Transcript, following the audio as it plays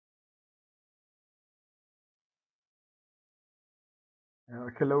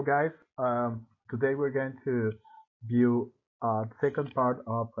Hello guys. Today we're going to view the second part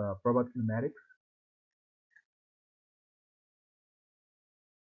of robot kinematics.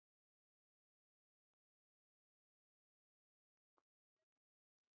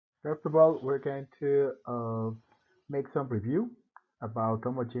 First of all, we're going to make some review about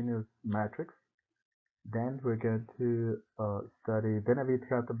homogeneous matrix. Then we're going to study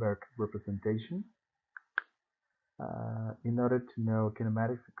Denavit-Harteng representation in order to know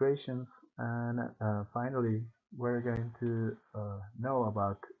kinematics equations. And finally, we're going to know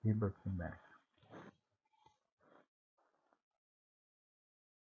about inverse kinematics.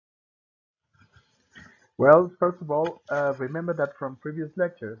 Well, first of all, remember that from previous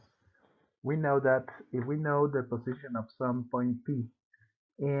lectures, we know that if we know the position of some point P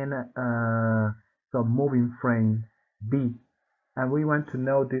in some moving frame B, and we want to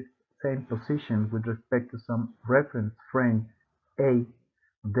know this same position with respect to some reference frame A,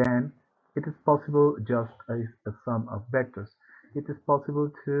 then it is possible just as a sum of vectors. It is possible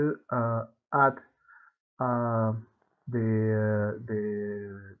to add uh, the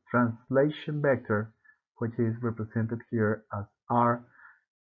translation vector, which is represented here as R,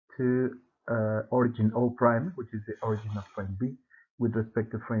 to origin O prime, which is the origin of frame B, with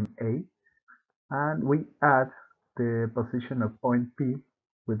respect to frame A, and we add the position of point P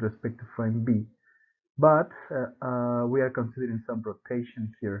with respect to frame B. But we are considering some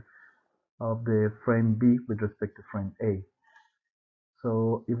rotation here of the frame B with respect to frame A.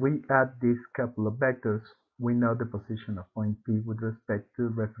 So if we add these couple of vectors, we know the position of point P with respect to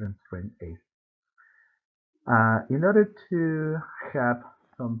reference frame A. In order to have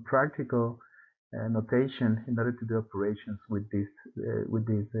some practical notation in order to do operations with this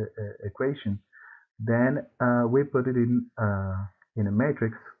equation, then we put it in a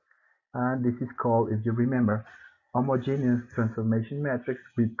matrix, and this is called, if you remember, homogeneous transformation matrix,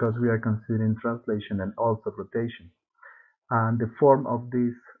 because we are considering translation and also rotation. And the form of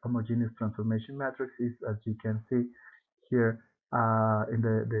this homogeneous transformation matrix is, as you can see here, in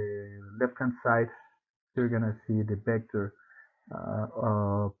the left hand side, you're gonna see the vector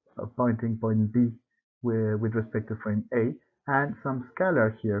of pointing point B with respect to frame A, and some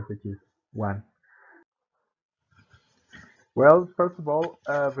scalar here, which is 1. Well, first of all,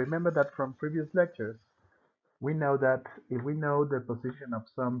 remember that from previous lectures, we know that if we know the position of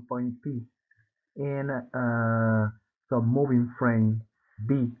some point P in some moving frame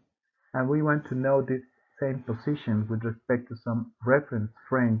B, and we want to know this same position with respect to some reference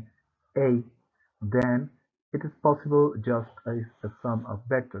frame A, then it is possible just as a sum of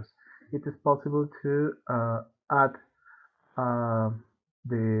vectors. It is possible to add uh,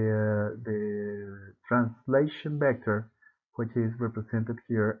 the translation vector, which is represented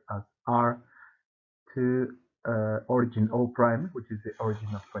here as R, to origin O prime, which is the origin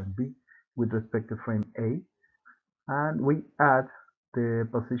of frame B, with respect to frame A, and we add the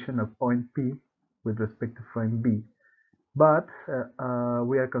position of point P with respect to frame B. But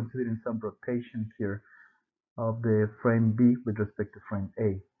we are considering some rotation here of the frame B with respect to frame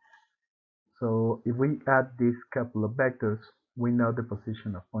A. So if we add these couple of vectors, we know the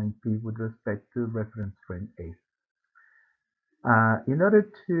position of point P with respect to reference frame A. In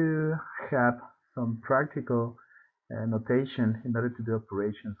order to have some practical notation in order to do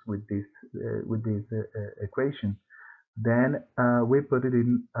operations with this equation, then we put it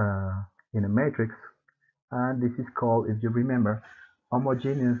in a matrix, and this is called, if you remember,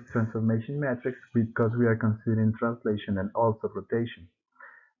 homogeneous transformation matrix, because we are considering translation and also rotation.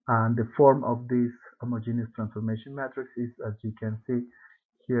 And the form of this homogeneous transformation matrix is, as you can see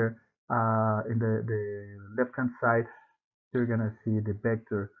here, in the left hand side, you're gonna see the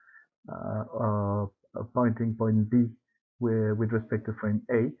vector of pointing point B with respect to frame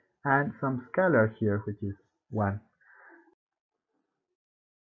A, and some scalar here, which is 1.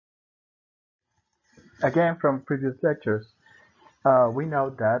 Again, from previous lectures, we know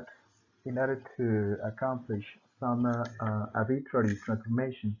that in order to accomplish some arbitrary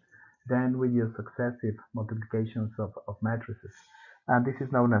transformation, then we use successive multiplications of matrices. And this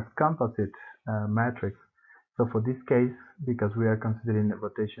is known as composite matrix. So for this case, because we are considering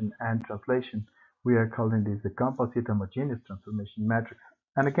rotation and translation, we are calling this the composite homogeneous transformation matrix.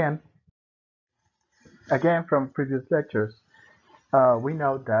 And again from previous lectures, we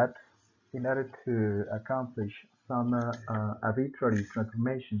know that in order to accomplish some arbitrary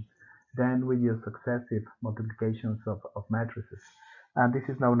transformation, then we use successive multiplications of matrices. And this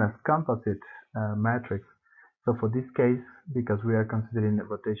is known as composite matrix. So for this case, because we are considering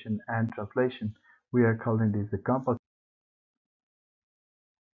rotation and translation, we are calling this the composite.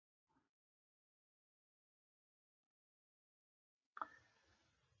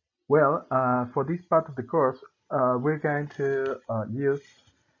 For this part of the course, we're going to use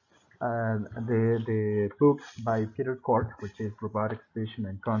the books by Peter Corke, which is Robotics, Vision,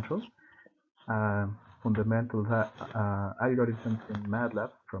 and Control, fundamental algorithms in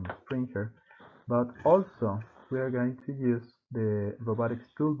Matlab from Springer, but also we are going to use the Robotics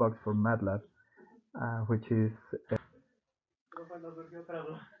Toolbox for Matlab, which is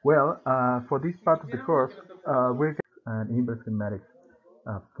for this part of the course, we're going to use inverse kinematics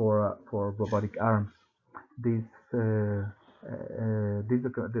for robotic arms. This the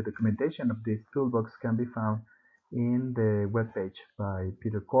documentation of this toolbox can be found in the webpage by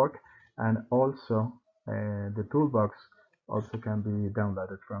Peter Corke, and also the toolbox also can be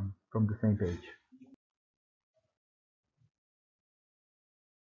downloaded from the same page.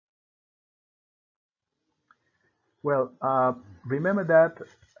 Well, remember that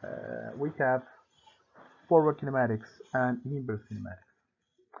we have forward kinematics and inverse kinematics.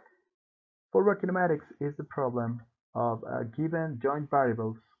 Forward kinematics is the problem of given joint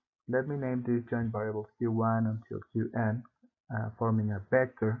variables. Let me name these joint variables q1 until qn, forming a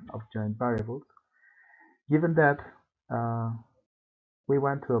vector of joint variables. Given that we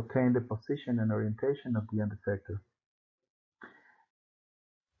want to obtain the position and orientation of the end effector.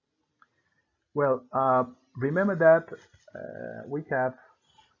 Well, remember that we have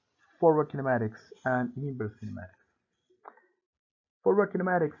forward kinematics and inverse kinematics. Forward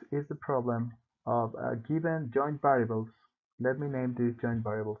kinematics is the problem of given joint variables. Let me name these joint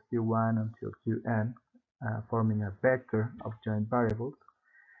variables q1 until qn, forming a vector of joint variables.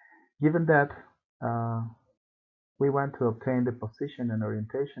 Given that we want to obtain the position and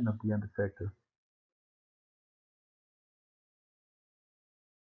orientation of the end effector.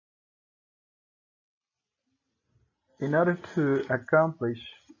 In order to accomplish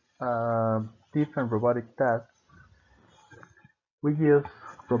different robotic tasks, we use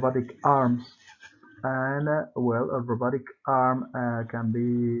robotic arms, and a robotic arm can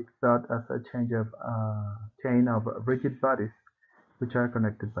be thought as a chain of rigid bodies which are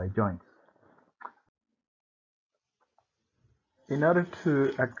connected by joints. In order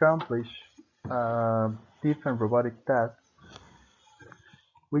to accomplish different robotic tasks,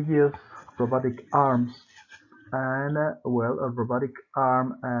 we use robotic arms, and a robotic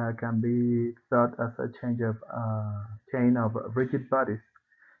arm can be thought as a chain of rigid bodies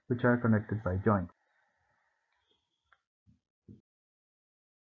which are connected by joints.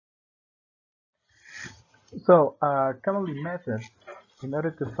 So, a commonly method in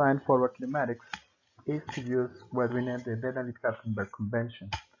order to find forward kinematics is to use what we name the Denavit-Harteng convention.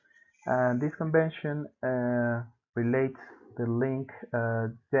 And this convention relates the link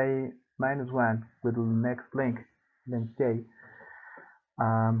j minus 1 with the next link j,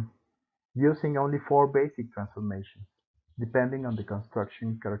 using only 4 basic transformations, depending on the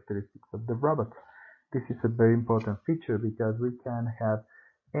construction characteristics of the robot. This is a very important feature because we can have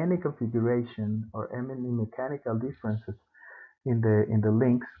any configuration or any mechanical differences in the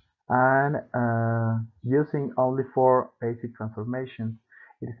links, and using only 4 basic transformations,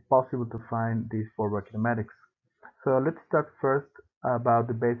 it is possible to find these forward kinematics. So let's talk first about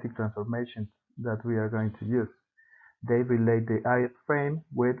the basic transformations that we are going to use. They relate the ith frame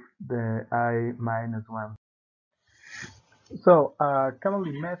with the I minus 1. So a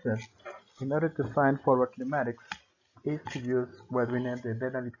commonly method in order to find forward kinematics is to use what we name the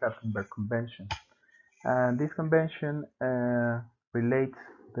Denavit-Harteng convention. And this convention relates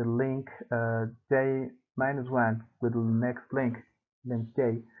the link j minus 1 with the next link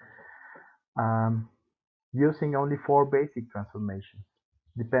j, using only 4 basic transformations,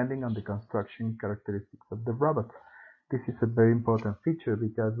 depending on the construction characteristics of the robot. This is a very important feature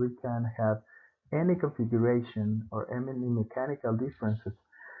because we can have any configuration or any mechanical differences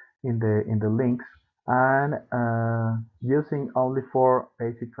in the links, and using only 4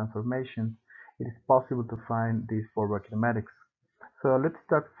 basic transformations, it is possible to find these forward kinematics. So let's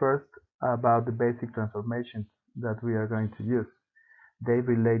talk first about the basic transformations that we are going to use. They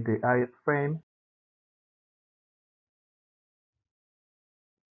relate the ith frame.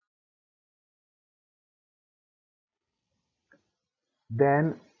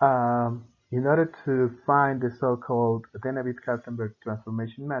 Then, in order to find the so-called Denavit-Harteng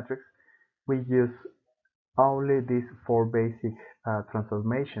transformation matrix, we use only these 4 basic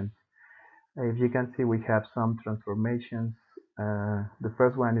transformations. If you can see, we have some transformations. The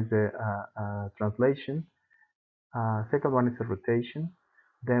first one is a translation. Second one is a rotation.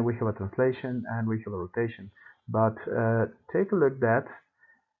 Then we have a translation, and we have a rotation. But take a look that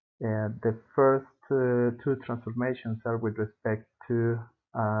the first 2 transformations are with respect to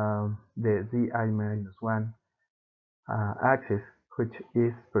the zi minus 1 axis. which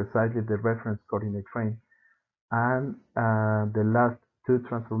is precisely the reference coordinate frame, and the last two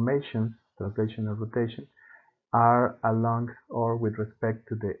transformations, translation and rotation, are along or with respect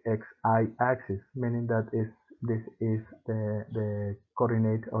to the xi axis, meaning that this is the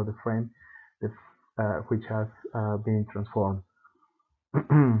coordinate or the frame which has been transformed.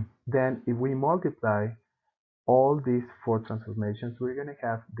 Then if we multiply all these four transformations, we're going to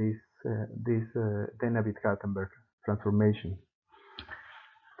have this Denavit-Harteng transformation.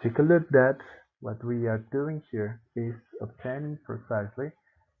 Take a look that what we are doing here is obtaining precisely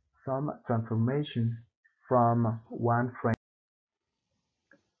some transformation from one frame.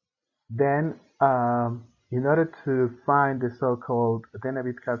 Then, in order to find the so-called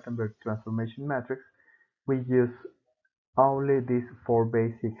Denavit-Harteng transformation matrix, we use only these four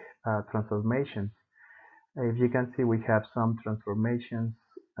basic transformations. If you can see, we have some transformations.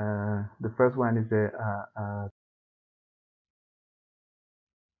 The first one is the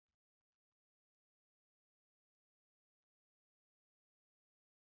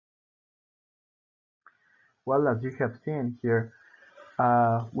well, as you have seen here,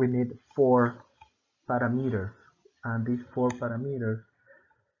 we need four parameters, and these four parameters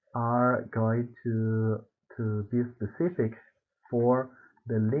are going to be specific for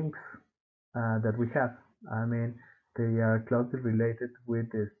the links that we have. I mean, they are closely related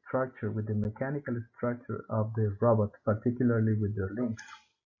with the structure, with the mechanical structure of the robot, particularly with their links.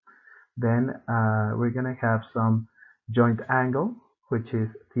 Then we're going to have some joint angle, which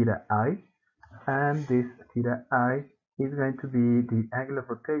is theta I, and this theta I is going to be the angle of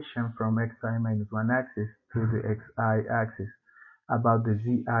rotation from xi minus 1 axis to the xi axis about the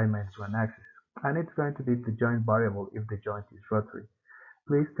zi minus 1 axis, and it's going to be the joint variable if the joint is rotary.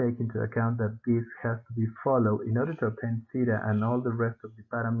 Please take into account that this has to be followed in order to obtain theta and all the rest of the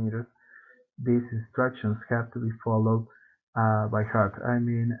parameters. These instructions have to be followed by heart. I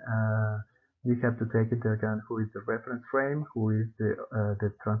mean, we have to take into account who is the reference frame, who is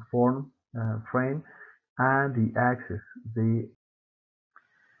the transform frame, and the axis.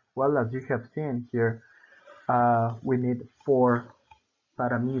 Well, as you have seen here, we need four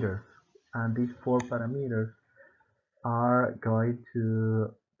parameters, and these four parameters are going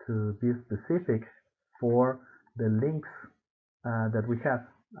to be specific for the links that we have.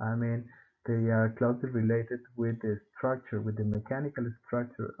 I mean, they are closely related with the structure, with the mechanical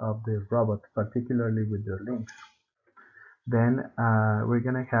structure of the robot, particularly with their links. Then we're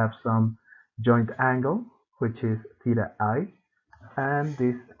going to have some joint angle, which is theta I, and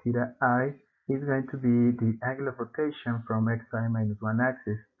this theta I is going to be the angle of rotation from xi minus 1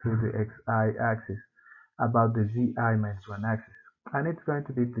 axis to the xi axis about the zi minus 1 axis, and it's going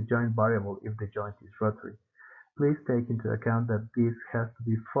to be the joint variable if the joint is rotary. Please take into account that this has to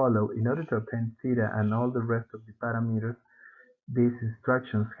be followed in order to obtain theta and all the rest of the parameters. These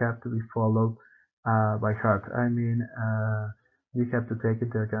instructions have to be followed by heart. I mean, we have to take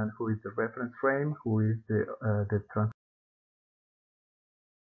into account who is the reference frame, who is the trans.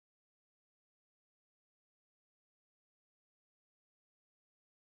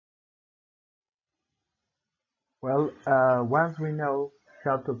 Well, once we know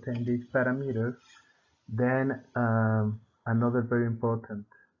how to obtain these parameters, then another very important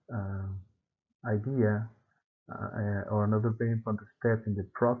idea or another very important step in the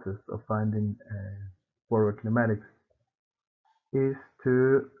process of finding forward kinematics is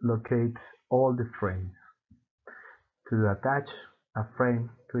to locate all the frames, to attach a frame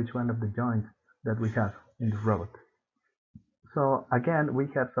to each one of the joints that we have in the robot. So again, we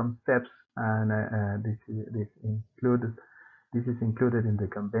have some steps, and this is included in the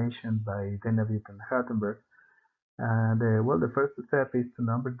convention by Denavit and Hartenberg. And well, the first step is to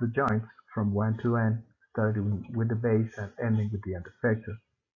number the joints from 1 to n, starting with the base and ending with the end effector.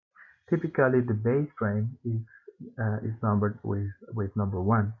 Typically, the base frame is numbered with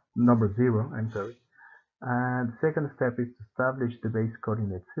number 0. I'm sorry. And the second step is to establish the base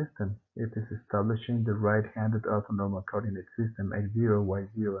coordinate system. It is establishing the right-handed orthonormal coordinate system x0,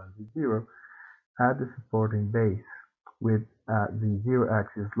 y0, and z0 at the supporting base, with the 0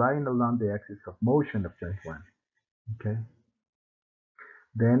 axis lying along the axis of motion of joint 1. Okay.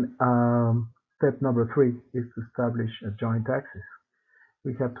 Then step number 3 is to establish a joint axis.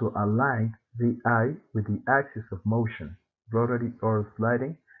 We have to align the I with the axis of motion, rotary or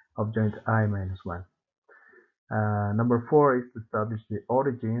sliding, of joint I minus 1. Number 4 is to establish the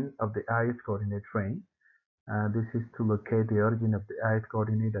origin of the ith coordinate frame. This is to locate the origin of the ith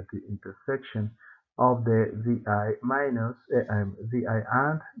coordinate at the intersection of the zi and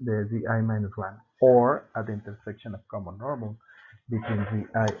the zi minus 1, or at the intersection of common normal between zi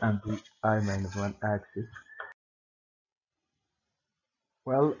and the I minus 1 axis.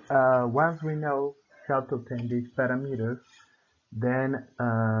 Well, once we know how to obtain these parameters, then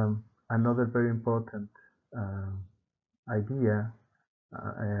another very important uh, idea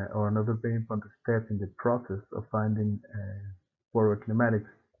or another very important step in the process of finding forward kinematics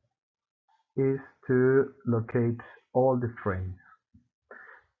is to locate all the frames,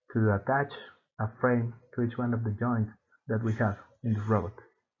 to attach a frame to each one of the joints that we have in the robot.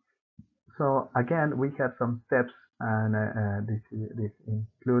 So again, we have some steps, and this is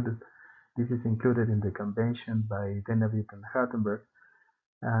included in the convention by Denavit and Hartenberg.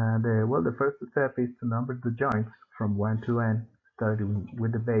 And well, the first step is to number the joints from 1 to n, starting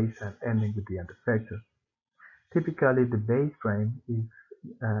with the base and ending with the end effector. Typically, the base frame is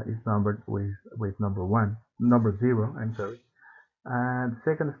numbered with number 0. I'm sorry. And the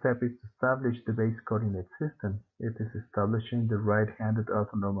second step is to establish the base coordinate system. It is establishing the right-handed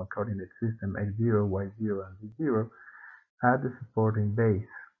orthonormal coordinate system x0, y0, and z0 at the supporting base,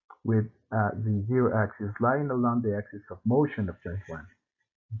 with the zero-axis lying along the axis of motion of joint 1.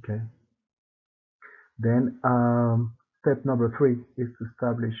 Okay. Then step number 3 is to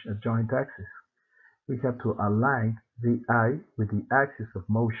establish a joint axis. We have to align the I with the axis of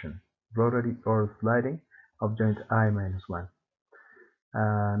motion, rotary or sliding, of joint I minus 1.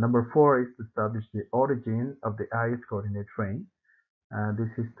 Number 4 is to establish the origin of the ith coordinate frame.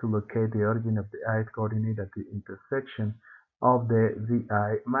 This is to locate the origin of the ith coordinate at the intersection of the zi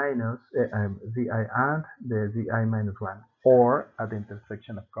minus zi and the zi minus 1, or at the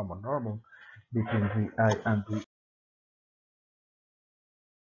intersection of common normal between zi and zi.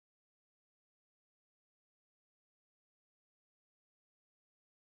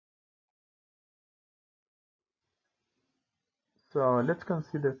 So let's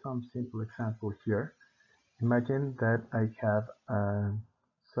consider some simple examples here. Imagine that I have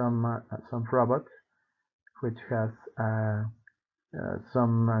some robot which has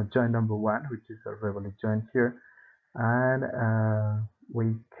some joint number 1, which is a revolute joint here, and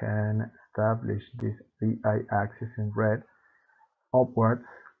we can establish this VI axis in red upwards,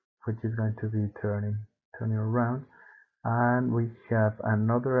 which is going to be turning around, and we have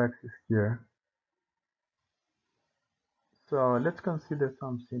another axis here. So let's consider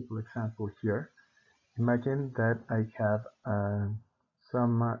some simple examples here. Imagine that I have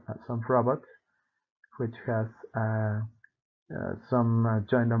some robot which has some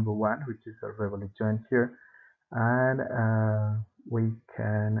joint number 1, which is a revolute joint here, and we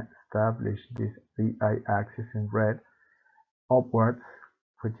can establish this VI axis in red upwards,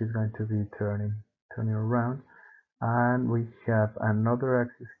 which is going to be turning around, and we have another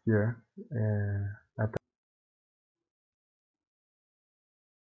axis here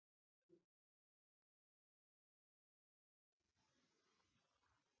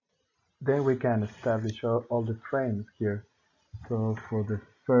then we can establish all the frames here. So for the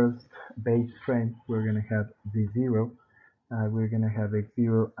first base frame, we're going to have z0, we're going to have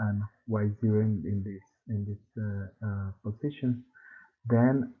x0 and y0 in this position.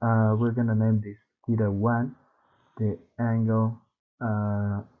 Then we're going to name this theta1, the angle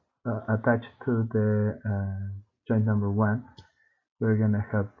attached to the joint number 1. We're going to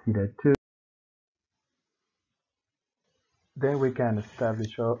have theta2. Then we can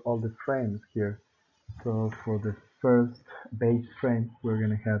establish all the frames here. So for the first base frame, we're going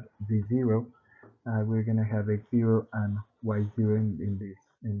to have z0, we're going to have x0 and y0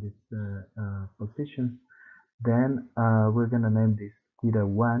 in this position. Then we're going to name this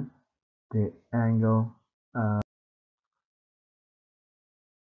theta1, the angle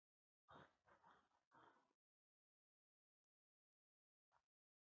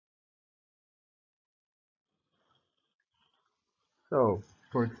so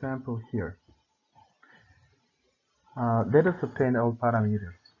for example here, let us obtain all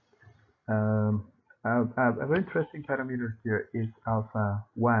parameters. A very interesting parameter here is alpha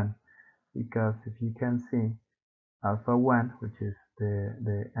 1, because if you can see, alpha 1, which is the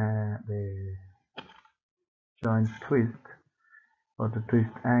joint twist or the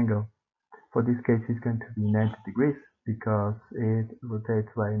twist angle, for this case is going to be 90 degrees, because it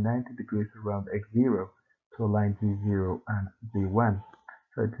rotates by 90 degrees around x0 to align z0 and z1.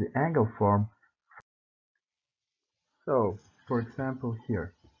 So it's the angle form. So for example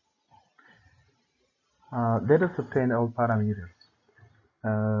here, let us obtain all parameters.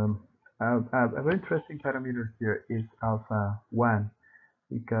 A very interesting parameter here is alpha 1,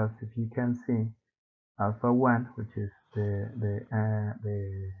 because if you can see, alpha 1, which is the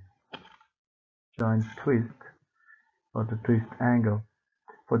joint twist or the twist angle,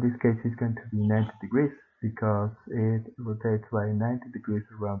 for this case is going to be 90 degrees, because it rotates by 90 degrees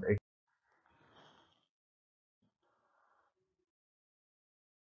around x.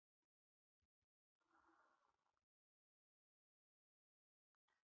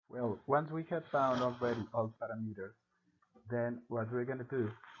 Well, once we have found already all parameters, then what we're going to do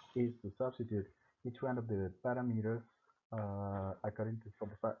is to substitute each one of the parameters according to,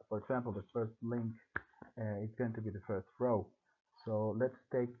 for example, the first link is going to be the first row. So let's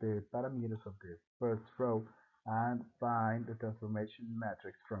take the parameters of the first row and find the transformation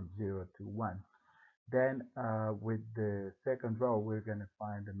matrix from 0 to 1. Then with the second row, we're going to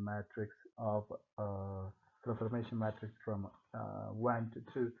find the matrix of transformation matrix from 1 to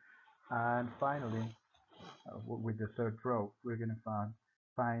 2. And finally, with the third row, we're going to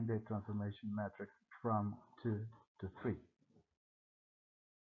find the transformation matrix from 2 to 3.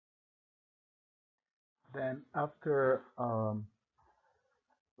 Then after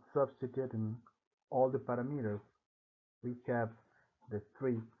substituting all the parameters, we have the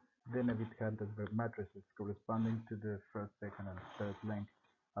three Denavit-Harteng matrices corresponding to the first, second, and third link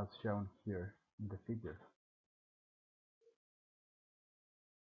as shown here in the figure.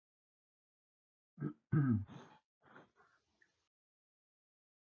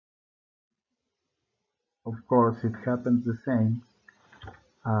 Of course, it happens the same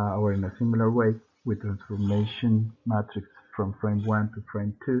or in a similar way with transformation matrix from frame 1 to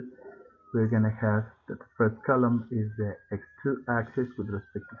frame 2. We're going to have that the first column is the x2 axis with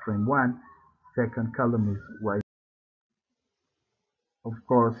respect to frame 1. Second column is y. Of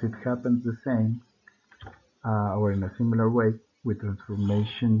course, it happens the same or in a similar way with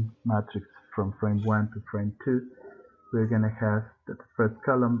transformation matrix from frame 1 to frame 2. We're going to have that the first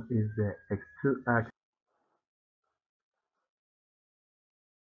column is the x2 axis.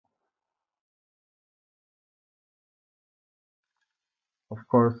 Of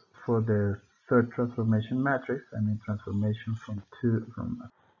course, for the third transformation matrix, I mean transformation from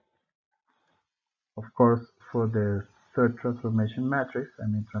of course, for the third transformation matrix, I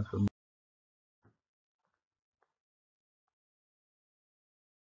mean transformation.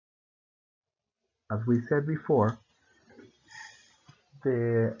 As we said before,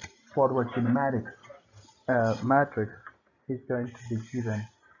 the forward kinematics matrix is going to be given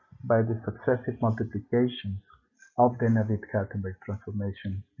by the successive multiplications of the Denavit-Harteng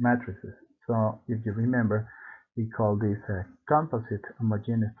transformation matrices. So if you remember, we call this a composite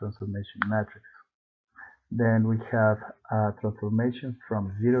homogeneous transformation matrix. Then we have a transformation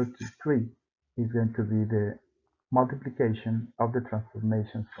from 0 to 3 is going to be the multiplication of the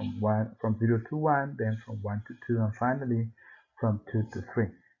transformations from 0 to 1, then from 1 to 2, and finally from 2 to 3.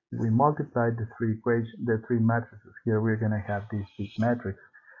 If we multiply the three matrices here, we're going to have this big matrix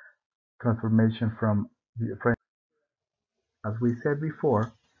transformation from, as we said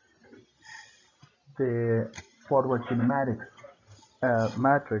before, the forward kinematics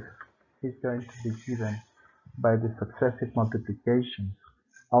matrix is going to be given by the successive multiplications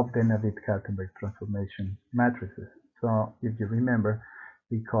of the Denavit-Harteng transformation matrices. So if you remember,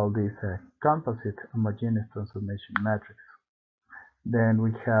 we call this a composite homogeneous transformation matrix. Then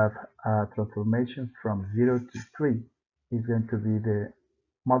we have a transformation from 0 to 3 is going to be the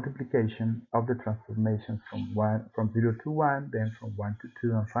multiplication of the transformations from 0 to 1, then from 1 to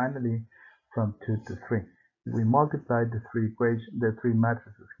 2, and finally from 2 to 3. If we multiply the three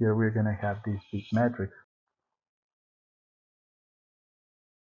matrices here, we're going to have this big matrix.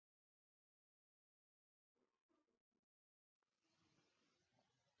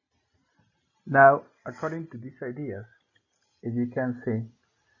 Now, according to these ideas, if you can see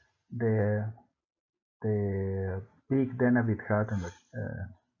the big Denavit-Harteng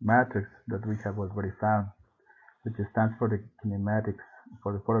matrix that we have already found, which stands for the kinematics,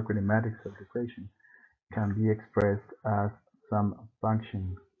 for the polar kinematics of the equation, can be expressed as some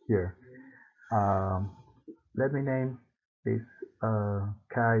function here. Let me name this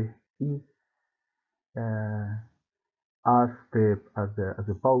chi e as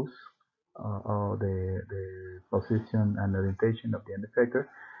the pose or the position and orientation of the end effector,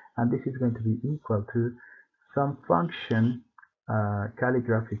 and this is going to be equal to some function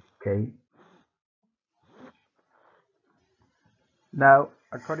calligraphic k. Now,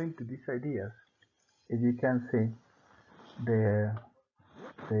 according to these ideas, if you can see the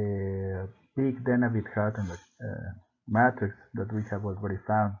big Denavit-Harteng matrix that we have already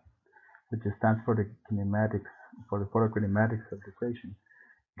found, which stands for the kinematics, for the polar kinematics of the equation,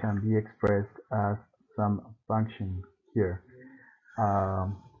 can be expressed as some function here.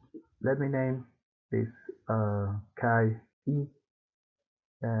 Let me name this chi e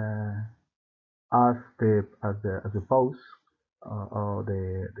as the pose or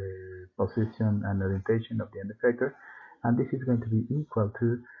the position and orientation of the end effector, and this is going to be equal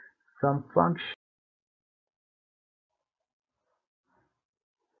to some function.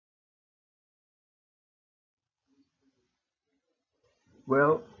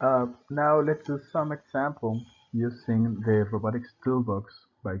 Now let's do some example using the Robotics Toolbox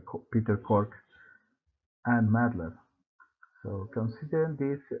by Peter Corke and Matlab. So consider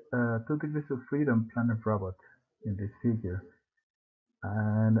this 2 degrees of freedom planet robot in this figure.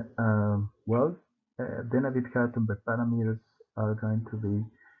 And Denavit-Harteng parameters are going to be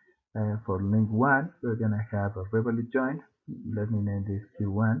for link 1, we're going to have a rivalry joint. Let me name this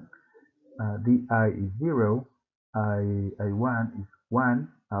Q1. DI is 0, I1 is 1,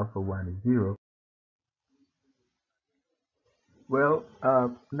 alpha 1 is 0.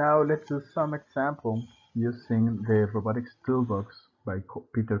 Now let's do some example using the Robotics Toolbox by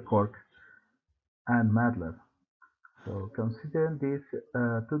Peter Corke and Matlab. So consider this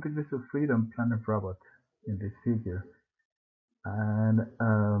 2 degrees of freedom planet robot in this figure. And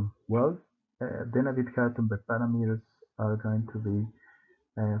Denavit-Harteng parameters are going to be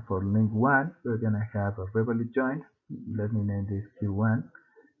for link 1, we're going to have a rivalry joint. Let me name this Q1.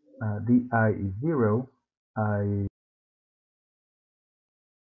 DI is 0, I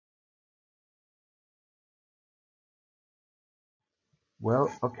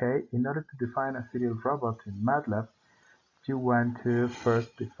in order to define a serial robot in Matlab, you want to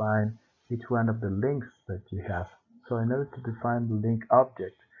first define each one of the links that you have. So in order to define the link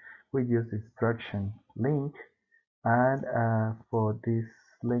object, we use the instruction link, and for this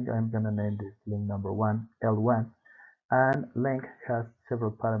link, I'm going to name this link number 1, L1, and link has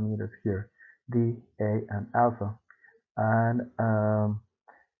several parameters here, D, A, and alpha. And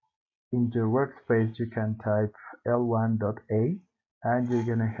in your workspace, you can type L1.A, and you're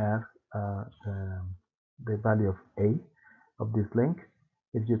going to have the value of A of this link.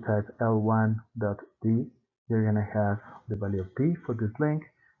 If you type L1.D, you're going to have the value of D for this link,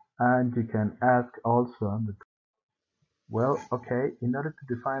 and you can ask also in order to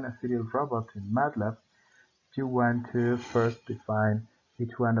define a serial robot in Matlab, you want to first define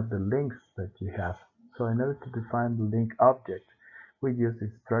each one of the links that you have. So in order to define the link object, we use the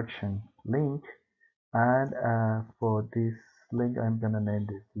instruction link, and for this link, I'm going to name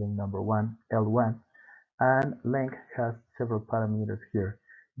this link number 1, L1, and link has several parameters here,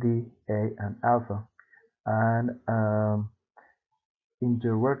 D, A, and alpha. And in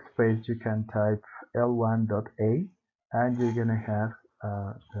your workspace, you can type L1.A, and you're going to have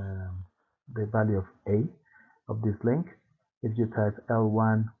the value of A of this link. If you type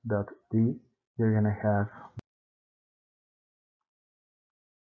L1.D, you're going to have.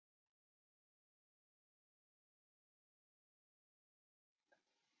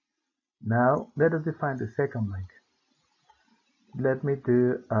 Now, let us define the second link. Let me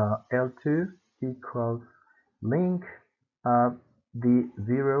do L2 equals link of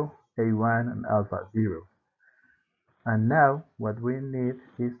D0, A1, and alpha 0. And now what we need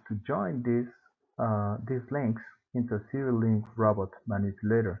is to join these links into a serial link robot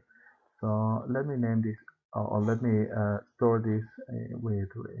manipulator. So let me name this, or let me store this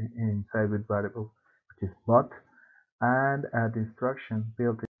inside with variable, which is bot, and add the instruction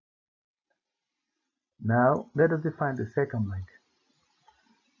built in. Now let us define the second link.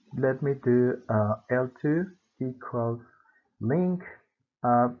 Let me do L2 equals link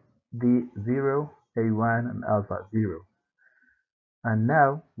of D0, A1, and alpha 0. And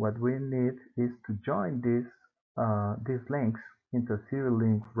now what we need is to join these links into a serial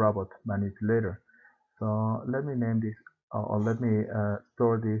link robot manipulator. So let me name this, or let me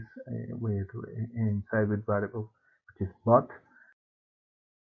store this inside with variable, which is bot.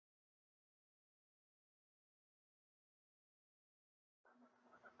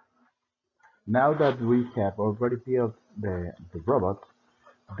 Now that we have already built the robot,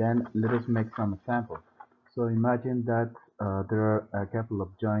 then let us make some examples. So imagine that there are a couple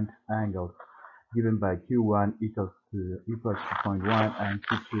of joint angles given by Q1 equals to 0.1 and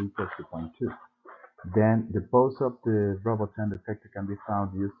Q2 equals to 0.2. Then the pose of the robot and effector can be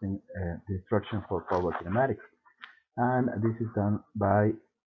found using the instruction for forward kinematics. And this is done by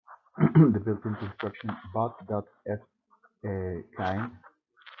the built-in instruction bot.f_kind,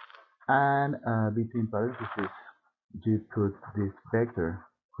 and between parentheses you put this vector,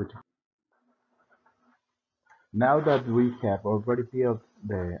 which now that we have already built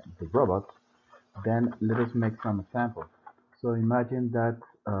the robot, then let us make some examples. So imagine that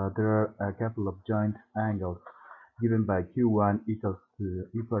there are a couple of joint angles given by Q1 equals to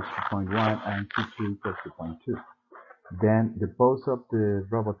 0.1 and Q2 equals to 0.2. Then the pose of the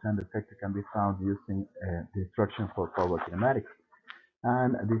robot and effector can be found using the instruction for forward kinematics.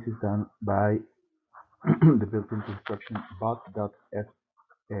 And this is done by the built-in instruction bot.f_kind,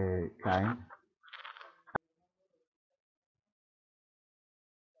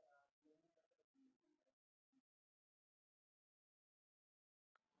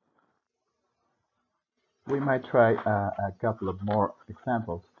 We might try a couple of more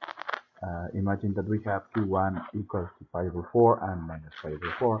examples. Imagine that we have q1 equals to pi over 4 and minus pi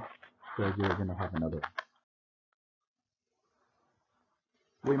over 4. So you're going to have another.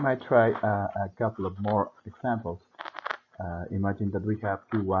 We might try a couple of more examples. Imagine that we have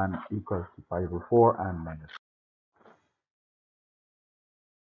q1 equals to pi over 4 and minus.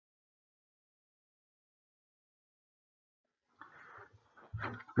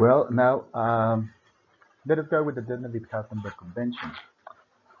 Well, now let us go with the Denavit-Harteng convention.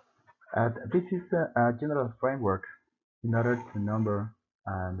 This is a general framework in order to number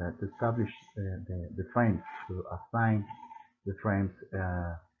and to establish the frames, to assign the frames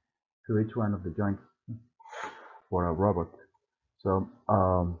to each one of the joints for a robot. So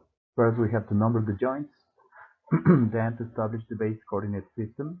first we have to number the joints, then to establish the base coordinate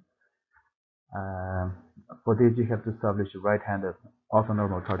system. For this you have to establish a right-handed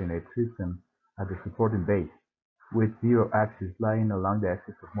orthonormal coordinate system at the supporting base, with zero axis lying along the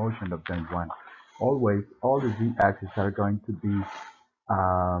axis of motion of joint 1. Always, all the z-axes are going to be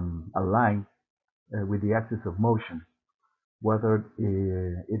aligned with the axis of motion, whether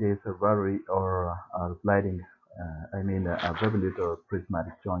it is a rotary or a sliding, a revolute or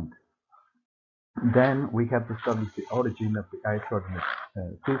prismatic joint. Then we have to establish the origin of the I-coordinate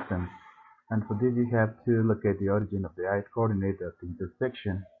system, and for this you have to locate the origin of the I-coordinate at the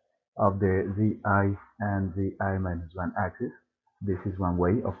intersection of the zi and zi minus 1 axis. This is one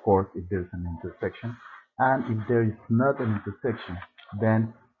way, of course, if there's an intersection. And if there is not an intersection,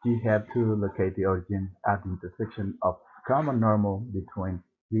 then you have to locate the origin at the intersection of common normal between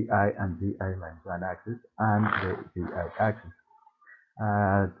zi and zi minus 1 axis and the zi axis.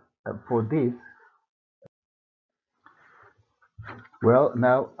 For this, well,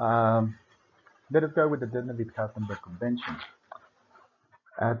 now let us go with the Denavit-Harteng convention.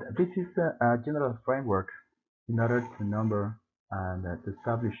 This is a general framework in order to number and to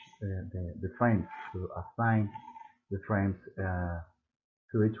establish the frames, to assign the frames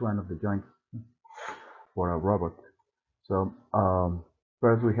to each one of the joints for a robot. So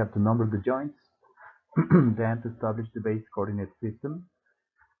first we have to number the joints, then to establish the base coordinate system.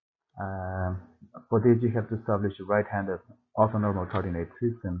 For this you have to establish a right-handed orthonormal coordinate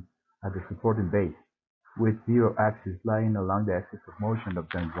system at the supporting base, with zero axis lying along the axis of motion of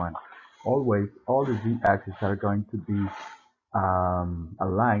joint 1. Always, all the z-axes are going to be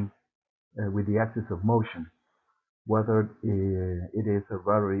aligned with the axis of motion, whether it is a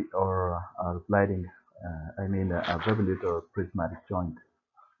rotary or a sliding, a revolute or prismatic joint.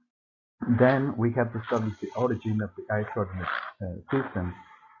 Then we have to establish the origin of the I-coordinate system,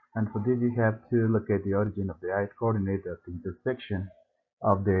 and for this you have to locate the origin of the I-coordinate at the intersection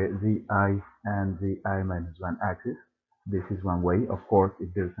of the zi and zi minus 1 axis. This is one way, of course,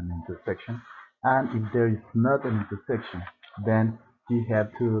 if there's an intersection. And if there is not an intersection, then you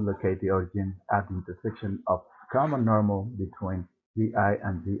have to locate the origin at the intersection of common normal between zi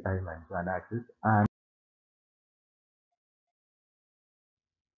and zi minus 1 axis. And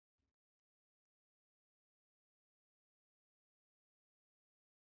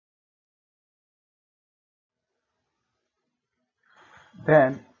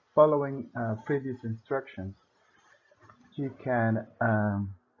then, following previous instructions, you can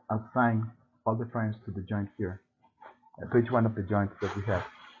assign all the frames to the joint here, to each one of the joints that we have.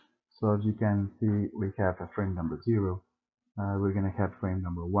 So as you can see, we have a frame number 0. We're going to have frame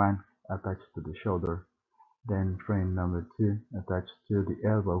number 1 attached to the shoulder, then frame number 2 attached to the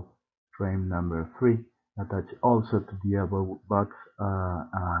elbow, frame number 3 attached also to the elbow but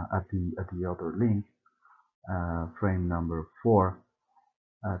at the other link, frame number 4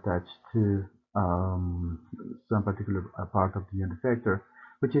 attached to some particular part of the end effector,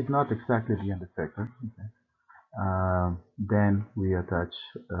 which is not exactly the end effector. Okay. Then we attach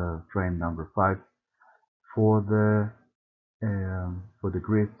frame number 5 for the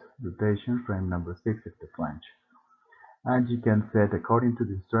grist rotation, frame number 6 is the flange. And you can set, according to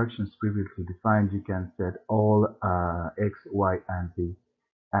the instructions previously defined, you can set all X, Y, and Z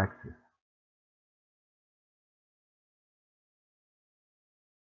axes.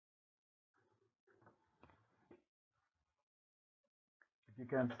 As you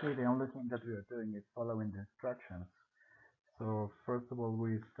can see, the only thing that we are doing is following the instructions. So first of all,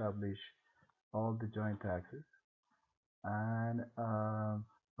 we establish all the joint axes, and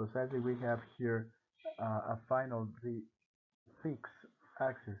precisely we have here a final Z6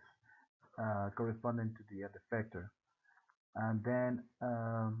 axis corresponding to the end effector, and then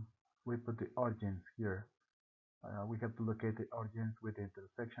we put the origins here. We have to locate the origins with the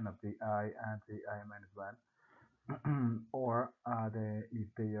intersection of the I and the I minus 1, or if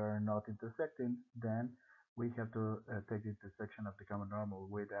they are not intersecting, then we have to take the intersection of the common normal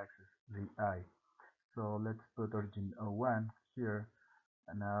with axis ZI. So let's put origin O1 here,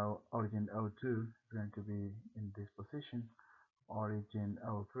 and now origin O2 is going to be in this position, origin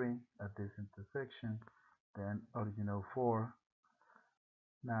O3 at this intersection, then origin O4,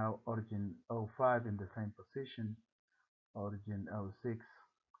 now origin O5 in the same position, origin O6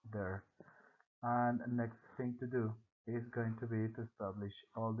 there. And next thing to do is going to be to establish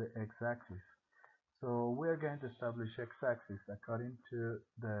all the x-axis. So we are going to establish x-axis according to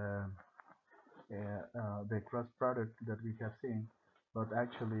the cross product that we have seen. But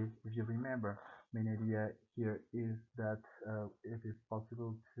actually, if you remember, main idea here is that it is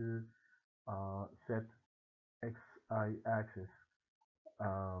possible to set x-axis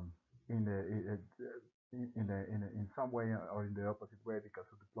um, in some way or in the opposite way because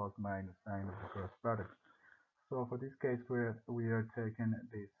of the plus minus sign of the cross product. So for this case, we are taking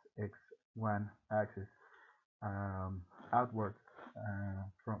this x1 axis outward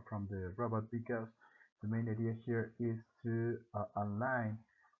from the robot, because the main idea here is to align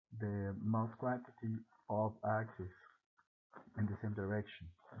the most quantity of axes in the same direction.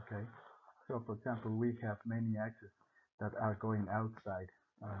 Okay, so for example, we have many axes that are going outside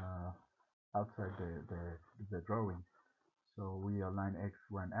the drawing. So we align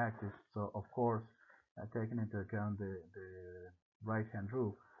x1 axis. So of course, taking into account the right hand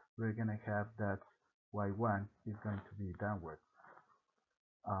rule, we're going to have that y1 is going to be downward.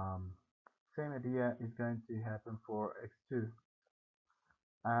 Same idea is going to happen for x2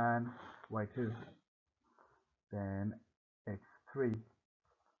 and y2. Then x3,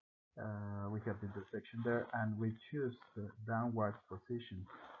 we have the intersection there, and we choose the downward position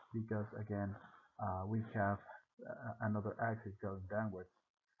because again we have another axis going downwards.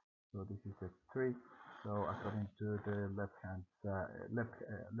 So this is x3. So according to the left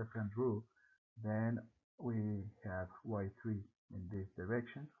hand rule, then we have y3 in this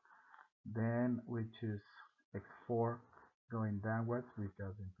direction. Then we choose x4 going downwards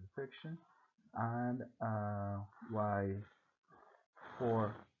because intersection, and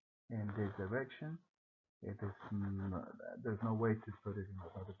y4 in this direction. It is there's no way to put it in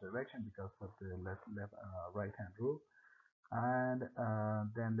another direction because of the right hand rule. And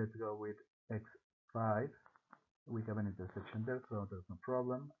then let's go with x5. We have an intersection there, so there's no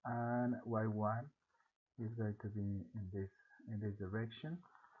problem. And y1 is going to be in this direction.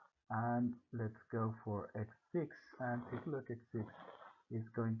 And let's go for x6, and take a look. X6 is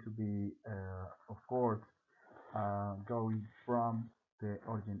going to be of course going from the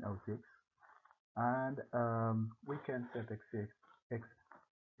origin 06, and we can set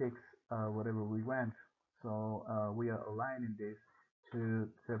x6 whatever we want. So we are aligning this to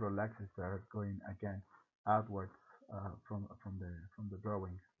several axes that are going again outwards from the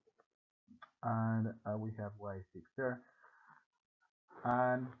drawing, and we have y6 there,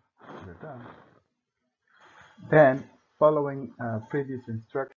 and we're done. Then, following previous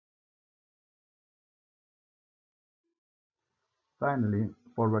instructions, finally,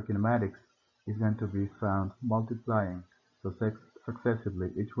 forward kinematics is going to be found multiplying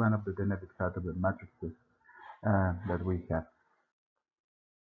successively each one of the Denavit-Harteng matrices that we have.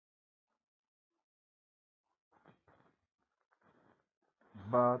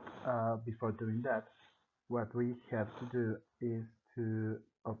 But before doing that, what we have to do is to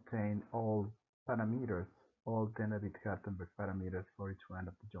obtain all parameters, all Denavit-Harteng parameters for each one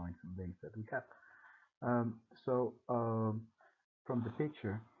of the joints and links that we have. From the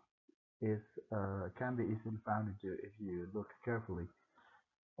picture, can be easily found if you look carefully.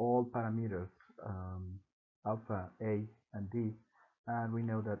 All parameters, alpha, A, and D, and we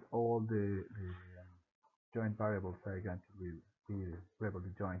know that all the joint variables are going to be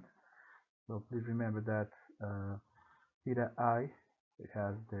regularly joined. So please remember that theta I, it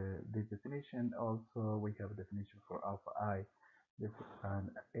has this definition. Also, we have a definition for alpha I, and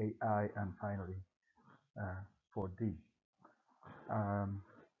AI, and finally for D.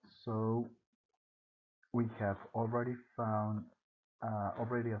 So we have already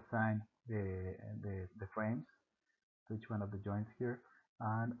assigned the frames to each one of the joints here,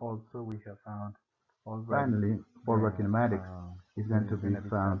 and also we have found already. Finally, forward kinematics is going to be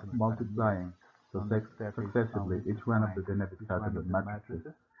found multiplying successively each one of the Denavit-Harteng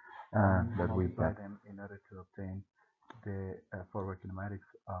matrices that we have them in order to obtain the forward kinematics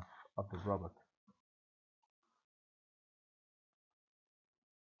of the robot.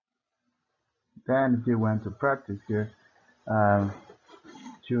 Then if you want to practice here,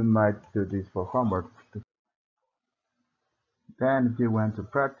 you might do this for homework. Then if you want to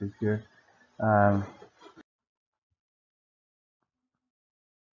practice here,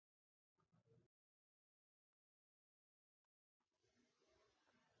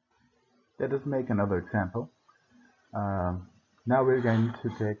 Let us make another example. Now we're going to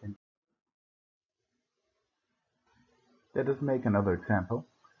take. Let us make another example.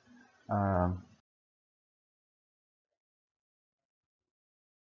 Um,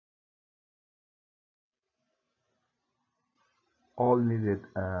 all needed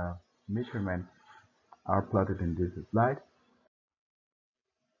measurements are plotted in this slide.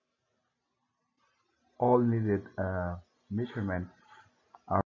 All needed measurements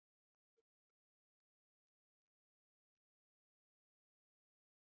are.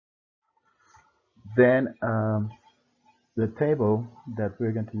 Then the table that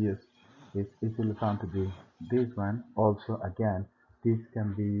we're going to use is easily found to be this one. Also, again, this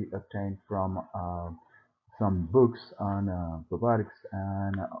can be obtained from some books on robotics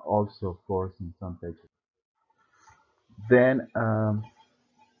and also, of course, in some pages. Then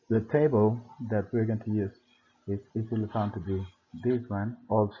the table that we're going to use is easily found to be this one.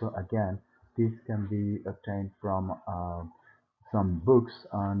 Also, again, this can be obtained from some books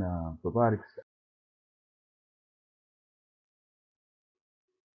on robotics.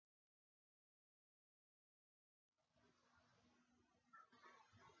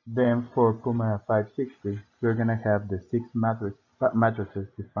 Then for Puma 560, we're going to have the six matrices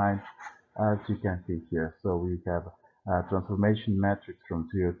defined as you can see here. So we have a transformation matrix from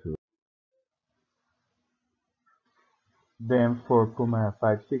 0 to. Then for Puma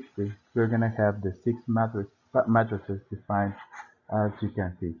 560, we're going to have the six matrices defined as you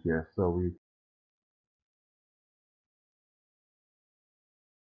can see here. So we.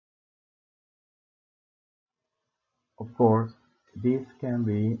 Of course, this can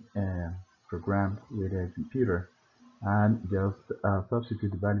be programmed with a computer and just substitute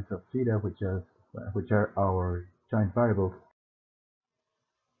the values of theta, which are our joint variables.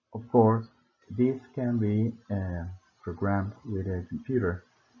 Of course, this can be programmed with a computer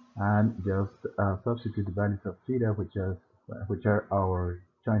and just substitute the values of theta, which are our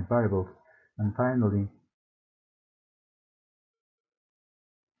joint variables. And finally,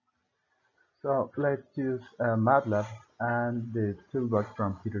 so let's use Matlab and the toolbox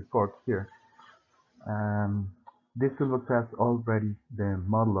from Peter Corke here. This toolbox has already the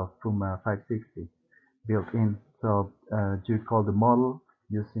model of Puma 560 built in. So you call the model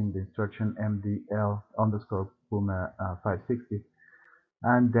using the instruction mdl underscore Puma 560,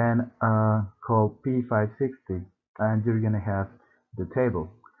 and then call P560, and you're gonna have the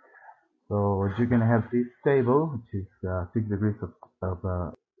table. So you're gonna have this table, which is 6 degrees of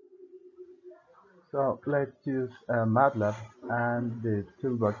so let's use Matlab and the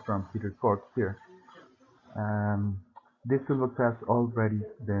toolbox from Peter Corke here. This toolbox has already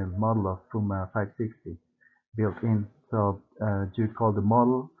the model of Puma 560 built in. So you call the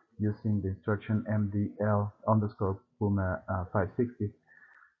model using the instruction mdl underscore Puma 560,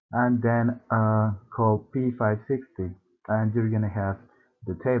 and then call P560, and you're gonna have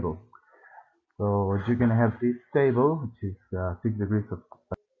the table. So you're gonna have this table, which is 6 degrees of.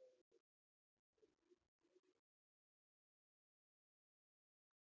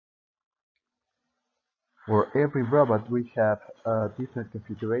 For every robot, we have different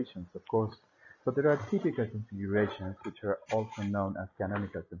configurations, of course, but there are typical configurations which are also known as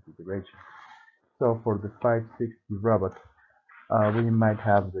canonical configurations. So for the 560 robot, we might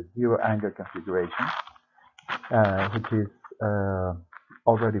have the zero angle configuration, which is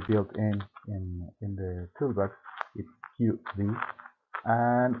already built in the toolbox. It's QV,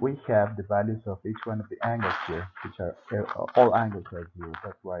 and we have the values of each one of the angles here, which are all angles are zero.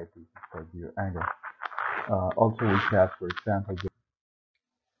 That's why it is called zero angle. Also, we have, for example,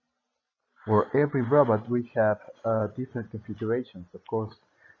 for every robot, we have different configurations, of course,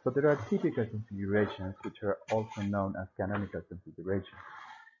 but there are typical configurations which are also known as canonical configurations.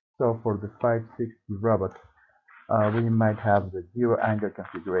 So for the 560 robot, we might have the zero angle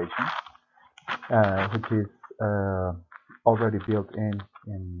configuration, which is already built in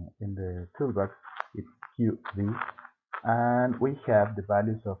the toolbox. It's QV, and we have the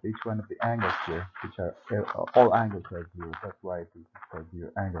values of each one of the angles here, which are all angles are zero. That's why it is called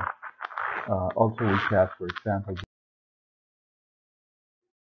zero angle. Also, we have, for example,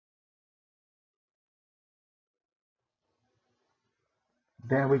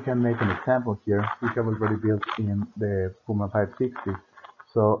 then we can make an example here. We have already built in the Puma 560.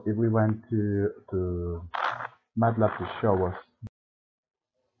 So if we went to Matlab to show us,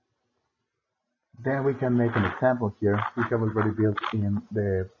 then we can make an example here. We have already built in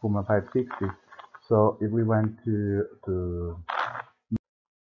the Puma 560. So if we went to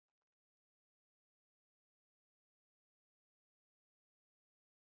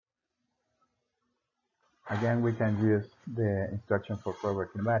again, we can use the instruction for proper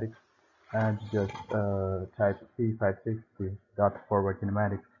kinematics. and just type C560 dot forward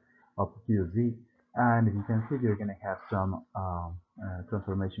kinematics of QZ, and as you can see, you're going to have some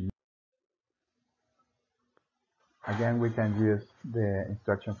transformation. Again, we can use the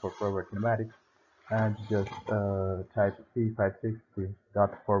instruction for forward kinematics and just type C560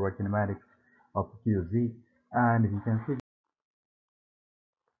 dot forward kinematics of QZ, and as you can see,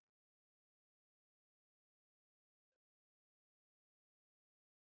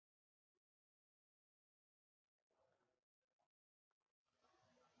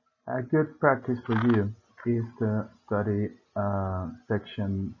 a good practice for you is to study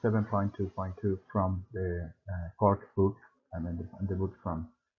section 7.2.2 from the Corke book, I mean the book from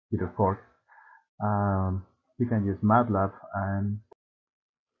Peter Corke. You can use Matlab, and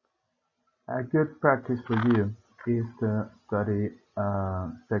a good practice for you is to study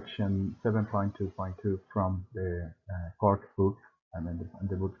section 7.2.2 from the Corke book, I mean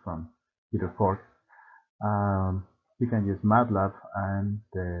the book from Peter Corke. You can use Matlab and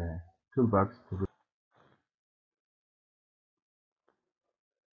the toolbox to.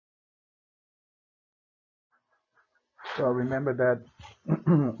 So remember that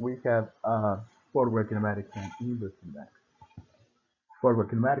we have forward kinematics and inverse kinematics. Forward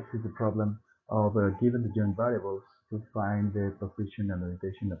kinematics is the problem of given the joint variables to find the position and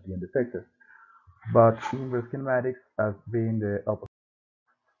orientation of the end effector. But inverse kinematics as being the opposite.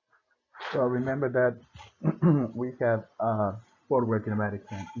 So remember that we have forward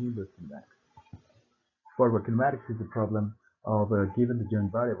kinematics and inverse kinematics. Forward kinematics is the problem of given the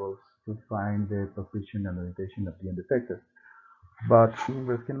joint variables to find the position and orientation of the end effector. But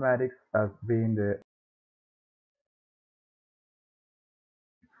inverse kinematics as being the.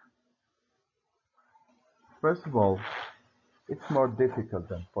 First of all, it's more difficult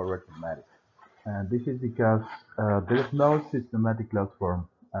than forward kinematics. And this is because there is no systematic closed form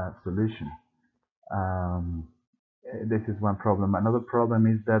solution. Um, this is one problem. Another problem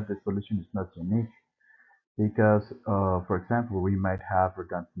is that the solution is not unique because, for example, we might have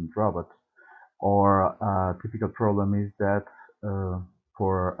redundant robots, or a typical problem is that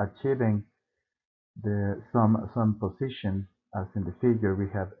for achieving some position, as in the figure, we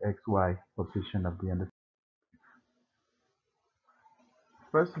have XY position of the end.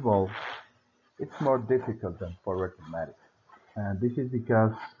 First of all, it's more difficult than forward kinematics. And this is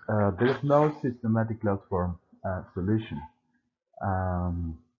because there is no systematic closed form solution.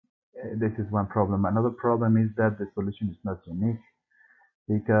 Um, this is one problem. Another problem is that the solution is not unique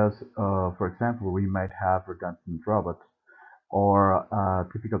because, for example, we might have redundant robots, or a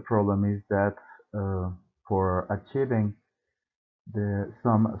typical problem is that for achieving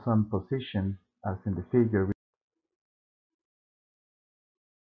some position, as in the figure.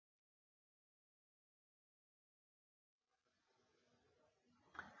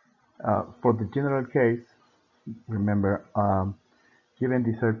 For the general case, remember, given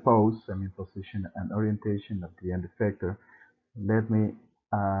desired pose, I mean position and orientation of the end effector, let me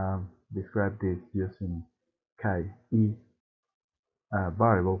describe this using chi e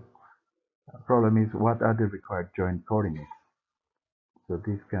variable. Problem is, what are the required joint coordinates? So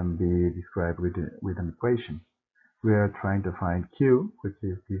this can be described with an equation. We are trying to find q, which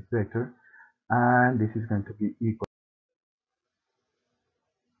is this vector, and this is going to be equal.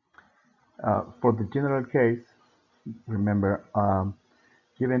 For the general case, remember,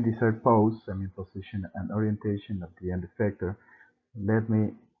 given desired pose, I mean position and orientation of the end effector, let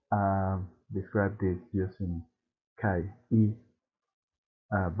me describe this using chi e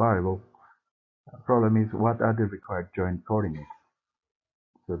variable. Problem is, what are the required joint coordinates?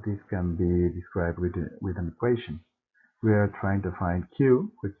 So this can be described with an equation. We are trying to find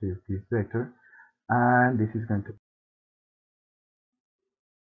q, which is this vector, and this is going to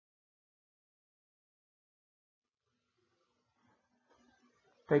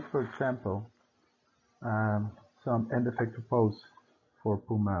take, for example, some end effector pose for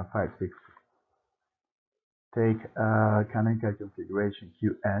Puma 560. Take canonical configuration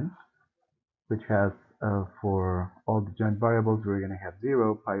Qn, which has for all the joint variables, we're going to have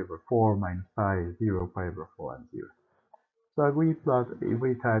 0, pi over 4, minus pi, 0, pi over 4, and 0. So if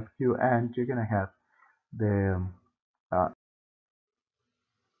we type Qn, you're going to have the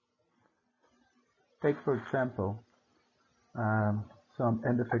take, for example, some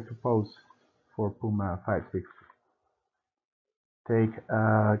end effector pose for Puma 560. Take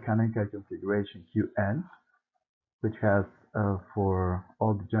canonical configuration Qn, which has for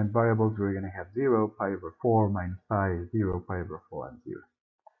all the joint variables, we're going to have 0, pi over 4, minus pi, 0, pi over 4, and 0.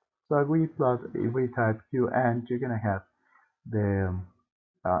 So if we type Qn, you're going to have the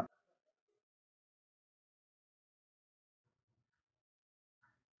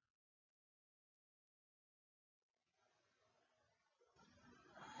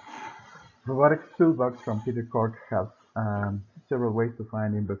Robotics Toolbox from Peter Corke has several ways to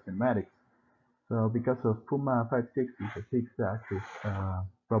find inverse kinematics. So because of Puma 560 is a six-axis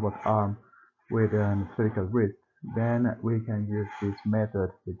robot arm with a spherical wrist, then we can use this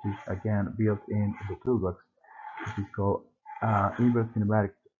method, which is again built in the toolbox, which is called inverse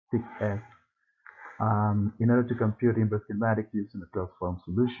kinematics 6S, in order to compute inverse kinematics using a closed form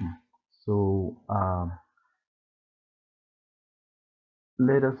solution. So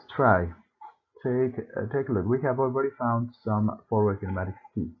let us try. Take a look. We have already found some forward kinematics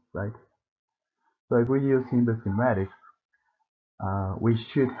keys, right? So if we use inverse kinematics, we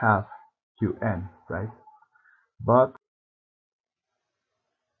should have Qn, right? But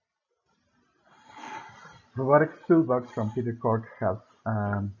Robotics Toolbox from Peter Corke has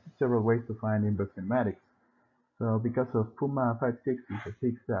several ways to find inverse kinematics. So because of Puma 560 is a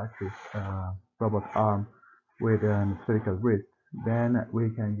six-axis robot arm with a spherical wrist, then we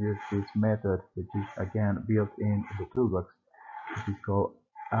can use this method, which is again built in the toolbox, which is called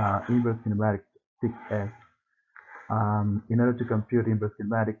inverse kinematics 6S, in order to compute inverse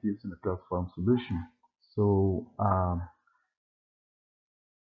kinematics using a closed form solution. So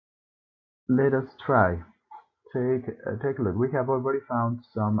let us try. Take a look. We have already found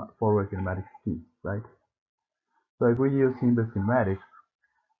some forward kinematics keys, right? So if we use inverse kinematics,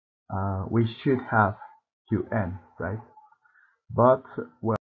 we should have Qn, right? But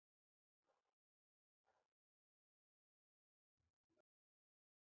well,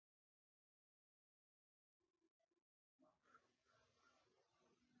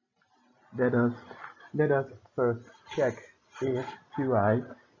 let us let us first check if Qi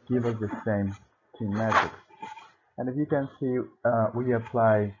give us the same kinematics. And if you can see, we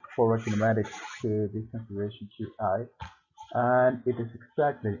apply forward kinematics to this configuration Qi, and it is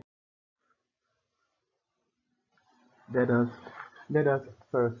exactly. Let us let us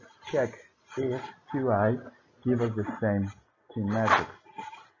first check if Qi give us the same kinematics.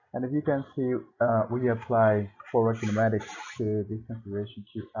 And if you can see, we apply forward kinematics to this configuration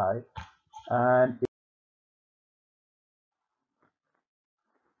Qi, and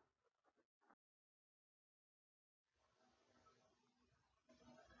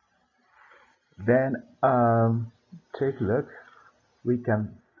then take a look. We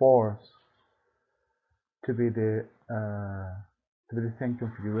can force to be the same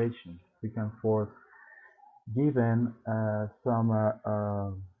configuration. We can force given some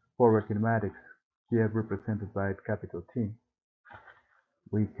forward kinematics here represented by capital T.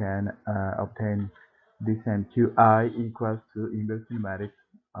 We can obtain the same Qi equals to inverse kinematics,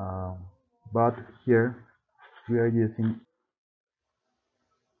 but here we are using.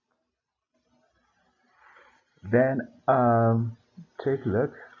 Then take a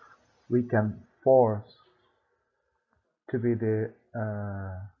look. We can force to be the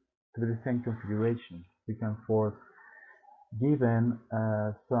same configuration. We can force given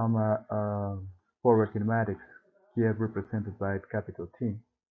some forward kinematics here represented by capital T.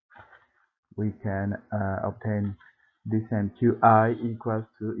 We can obtain the same Qi equals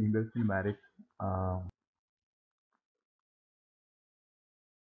to inverse kinematics.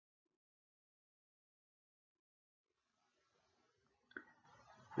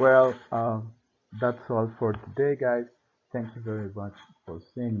 Well, that's all for today, guys. Thank you very much for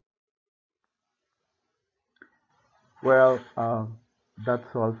seeing. Well,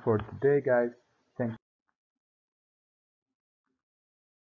 that's all for today, guys.